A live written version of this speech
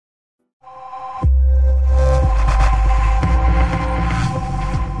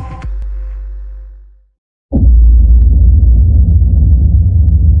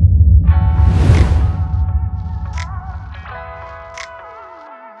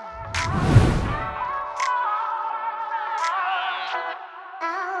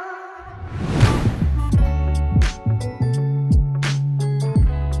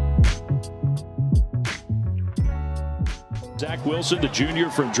Zach Wilson, the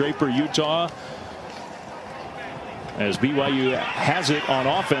junior from Draper, Utah, as BYU has it on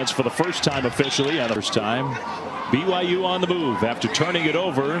offense for the first time officially. And the first time BYU on the move after turning it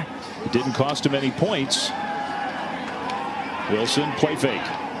over. It didn't cost him any points. Wilson play fake.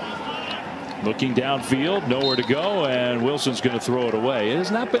 Looking downfield, nowhere to go, and Wilson's going to throw it away. It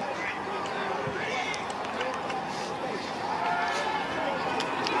has not been.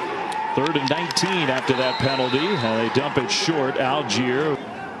 Third and 19 after that penalty, and they dump it short. Algier.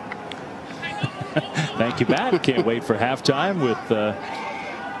 Thank you, Matt. Can't wait for halftime with a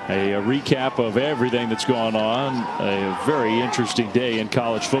recap of everything that's gone on. A very interesting day in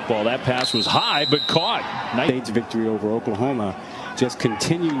college football. That pass was high but caught. State's victory over Oklahoma just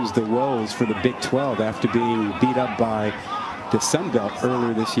continues the woes for the Big 12 after being beat up by the Sun Belt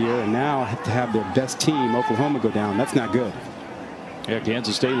earlier this year, and now to have their best team, Oklahoma, go down. That's not good. Yeah,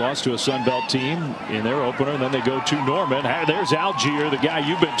 Kansas State lost to a Sun Belt team in their opener, and then they go to Norman. There's Algier, the guy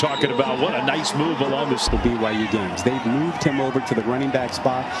you've been talking about. What a nice move along the BYU games. They've moved him over to the running back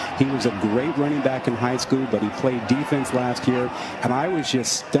spot. He was a great running back in high school, but he played defense last year, and I was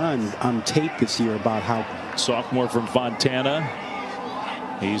just stunned on tape this year about how. Sophomore from Fontana.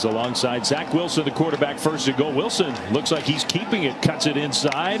 He's alongside Zach Wilson, the quarterback, first to go. Wilson looks like he's keeping it, cuts it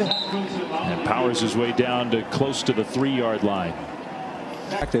inside, and powers his way down to close to the 3-yard line.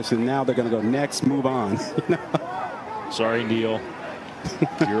 Practice, and now they're going to go next, move on. Sorry, Neil.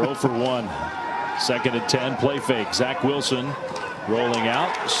 You're 0 for 1. Second and 10, play fake. Zach Wilson rolling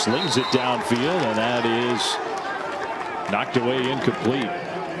out, slings it downfield, and that is knocked away, incomplete.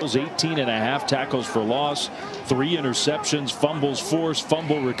 18.5 tackles for loss, 3 interceptions, fumbles forced,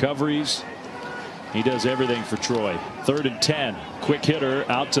 fumble recoveries. He does everything for Troy. Third and 10. Quick hitter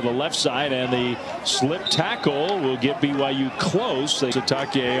out to the left side, and the slip tackle will get BYU close.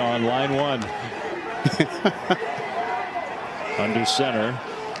 Satake on line 1. Under center.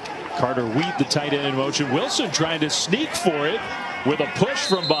 Carter Wheat, the tight end, in motion. Wilson trying to sneak for it with a push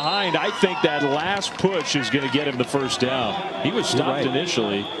from behind. I think that last push is going to get him the first down. He was stopped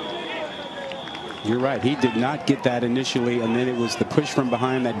initially. You're right. He did not get that initially, and then it was the push from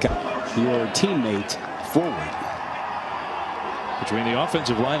behind that got your teammate forward. Between the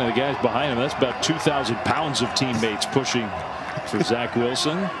offensive line and the guys behind him, that's about 2,000 pounds of teammates pushing for Zach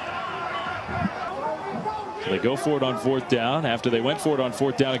Wilson. They go for it on 4th down. After they went for it on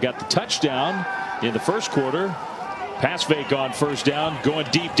 4th down and got the touchdown in the first quarter. Pass fake on 1st down, going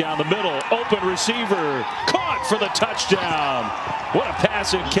deep down the middle. Open receiver, caught for the touchdown. What a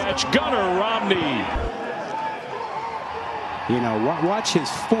pass and catch, Gunnar Romney. You know, watch his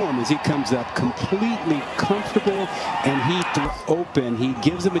form as he comes up, completely comfortable, and he open. He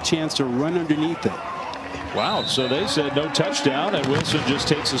gives him a chance to run underneath it. Wow, so they said no touchdown, and Wilson just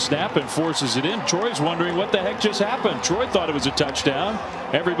takes a snap and forces it in. Troy's wondering what the heck just happened. Troy thought it was a touchdown.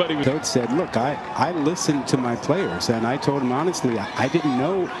 Everybody was. Coach said, look, I listened to my players, and I told him honestly, I didn't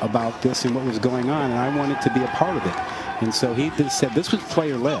know about this and what was going on, and I wanted to be a part of it. And so he just said this was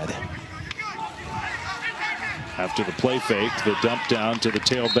player-led. After the play fake, the dump down to the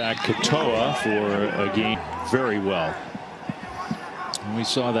tailback Katoa for a gain very well. And we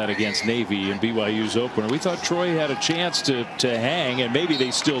saw that against Navy in BYU's opener. We thought Troy had a chance to hang, and maybe they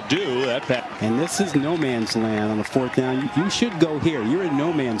still do. And this is no man's land on the 4th down. You should go here. You're in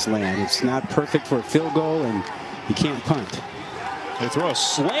no man's land. It's not perfect for a field goal, and you can't punt. They throw a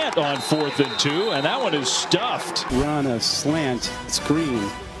slant on 4th and 2, and that one is stuffed. Run a slant screen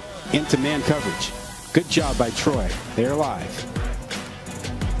into man coverage. Good job by Troy. They're alive.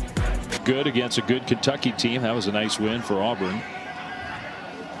 Good against a good Kentucky team. That was a nice win for Auburn.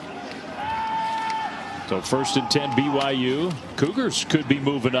 So 1st and 10 BYU. Cougars could be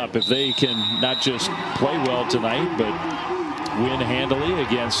moving up if they can not just play well tonight, but win handily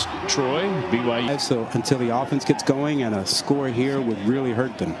against Troy. BYU. So until the offense gets going, and a score here would really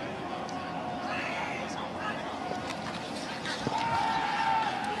hurt them.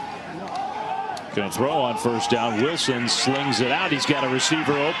 Going to throw on 1st down. Wilson slings it out. He's got a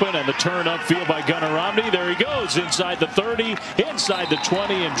receiver open, and the turn upfield by Gunnar Romney. There he goes inside the 30, inside the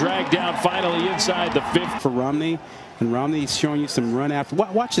 20, and dragged down finally inside the 5. For Romney, and Romney's showing you some run after.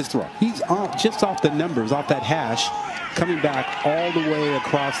 Watch his throw. He's just off the numbers, off that hash, coming back all the way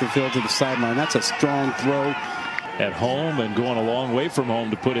across the field to the sideline. That's a strong throw. At home and going a long way from home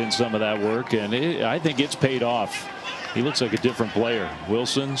to put in some of that work, and I think it's paid off. He looks like a different player.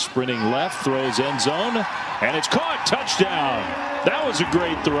 Wilson sprinting left, throws end zone, and it's caught. Touchdown. That was a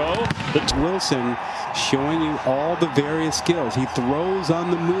great throw. Wilson showing you all the various skills. He throws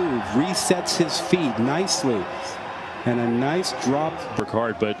on the move, resets his feet nicely, and a nice drop. Work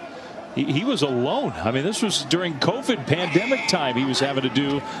hard, but he was alone. I mean, this was during COVID pandemic time. He was having to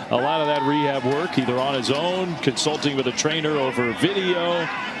do a lot of that rehab work, either on his own, consulting with a trainer over video.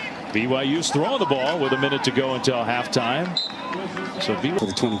 BYU's throwing the ball with a minute to go until halftime. So BYU for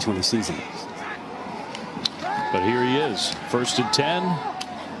the 2020 season. But here he is, 1st and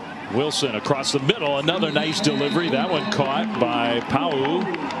 10. Wilson across the middle, another nice delivery. That one caught by Pau.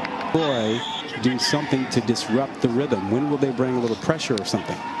 Boy, do something to disrupt the rhythm. When will they bring a little pressure or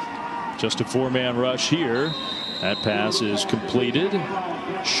something? Just a 4-man rush here. That pass is completed,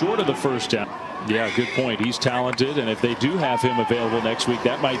 short of the first down. Yeah, good point. He's talented, and if they do have him available next week,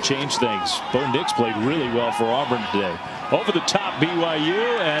 that might change things. Bo Nix played really well for Auburn today. Over the top,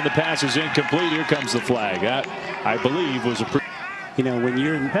 BYU, and the pass is incomplete. Here comes the flag. That, I believe, was a you know, when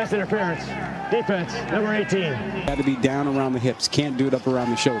you're pass interference, defense, number 18. Got to be down around the hips. Can't do it up around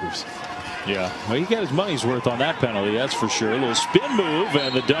the shoulders. Yeah, well, he got his money's worth on that penalty, that's for sure. A little spin move,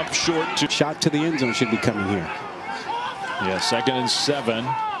 and the dump short. Shot to the end zone should be coming here. Yeah, 2nd and 7.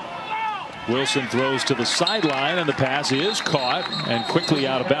 Wilson throws to the sideline, and the pass is caught and quickly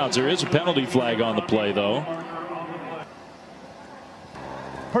out of bounds. There is a penalty flag on the play, though.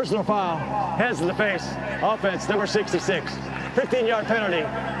 Personal foul, hands to the face, offense, number 66. 15-yard penalty,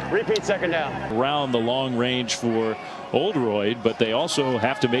 repeat 2nd down. Around the long range for Oldroyd, but they also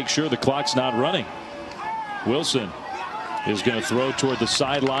have to make sure the clock's not running. Wilson is going to throw toward the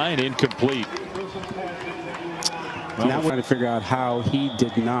sideline, incomplete. Well, now we're trying to figure out how he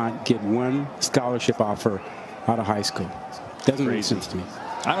did not get one scholarship offer out of high school. Doesn't make sense to me.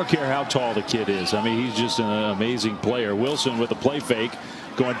 I don't care how tall the kid is. I mean, he's just an amazing player. Wilson with a play fake.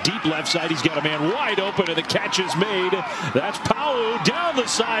 Going deep left side. He's got a man wide open, and the catch is made. That's Pau down the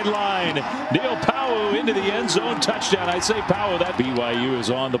sideline. Neil Pau into the end zone. Touchdown. I say Pau. That BYU is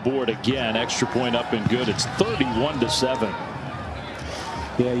on the board again. Extra point up and good. It's 31-7.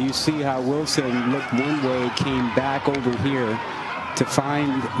 Yeah, you see how Wilson looked one way, came back over here to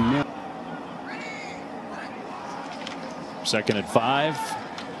find Mill. 2nd and 5.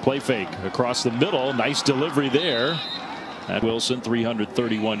 Play fake across the middle. Nice delivery there. At Wilson,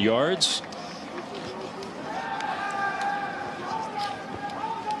 331 yards.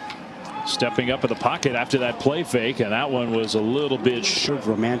 Stepping up in the pocket after that play fake, and that one was a little bit short.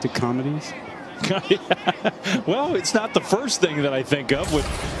 Romantic comedies. Well, it's not the first thing that I think of with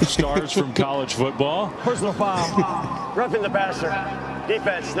stars from college football. Personal foul, roughing the passer,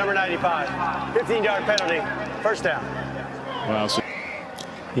 defense, number 95. 15-yard penalty, 1st down. Wow. So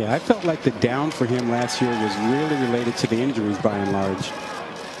yeah, I felt like the down for him last year was really related to the injuries by and large.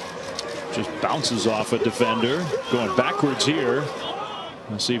 Just bounces off a defender. Going backwards here.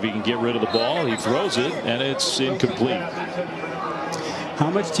 Let's see if he can get rid of the ball. He throws it, and it's incomplete. How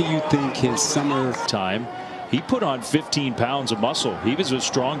much do you think his summer time? He put on 15 pounds of muscle. He was a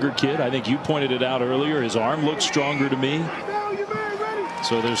stronger kid. I think you pointed it out earlier. His arm looks stronger to me.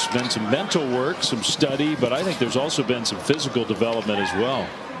 So there's been some mental work, some study, but I think there's also been some physical development as well.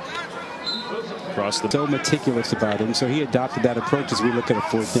 Across the so meticulous about him, so he adopted that approach as we look at a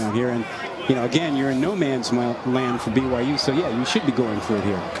 4th down here. And you know, again, you're in no man's land for BYU, so yeah, you should be going for it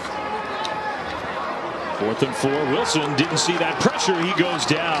here. 4th and 4. Wilson didn't see that pressure. He goes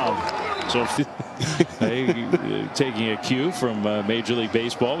down. So taking a cue from Major League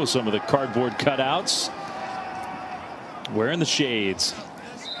Baseball with some of the cardboard cutouts. Wearing the shades.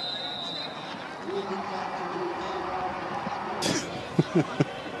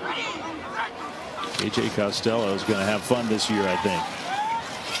 AJ Costello is going to have fun this year, I think.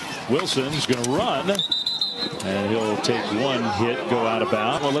 Wilson's going to run, and he'll take one hit, go out of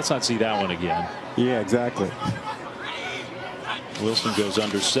bounds. Well, let's not see that one again. Yeah, exactly. Wilson goes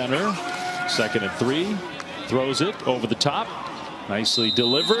under center. 2nd and 3. Throws it over the top. Nicely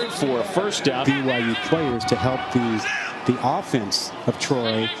delivered for a 1st down. BYU players to help the offense of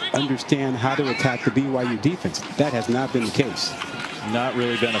Troy understand how to attack the BYU defense. That has not been the case. Not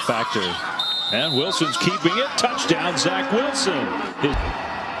really been a factor. And Wilson's keeping it. Touchdown, Zach Wilson.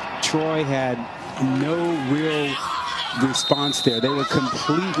 Troy had no real response there. They were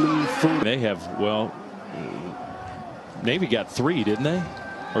completely fooled. They have, well, Navy got 3, didn't they?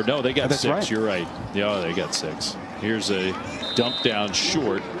 Or no, they got 6. Right. You're right. Yeah, they got 6. Here's a dump down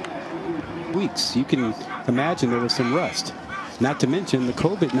short. Weeks. You can imagine there was some rust. Not to mention the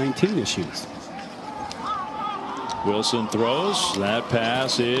COVID-19 issues. Wilson throws. That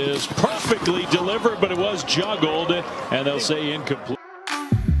pass is perfectly delivered, but it was juggled, and they'll say incomplete.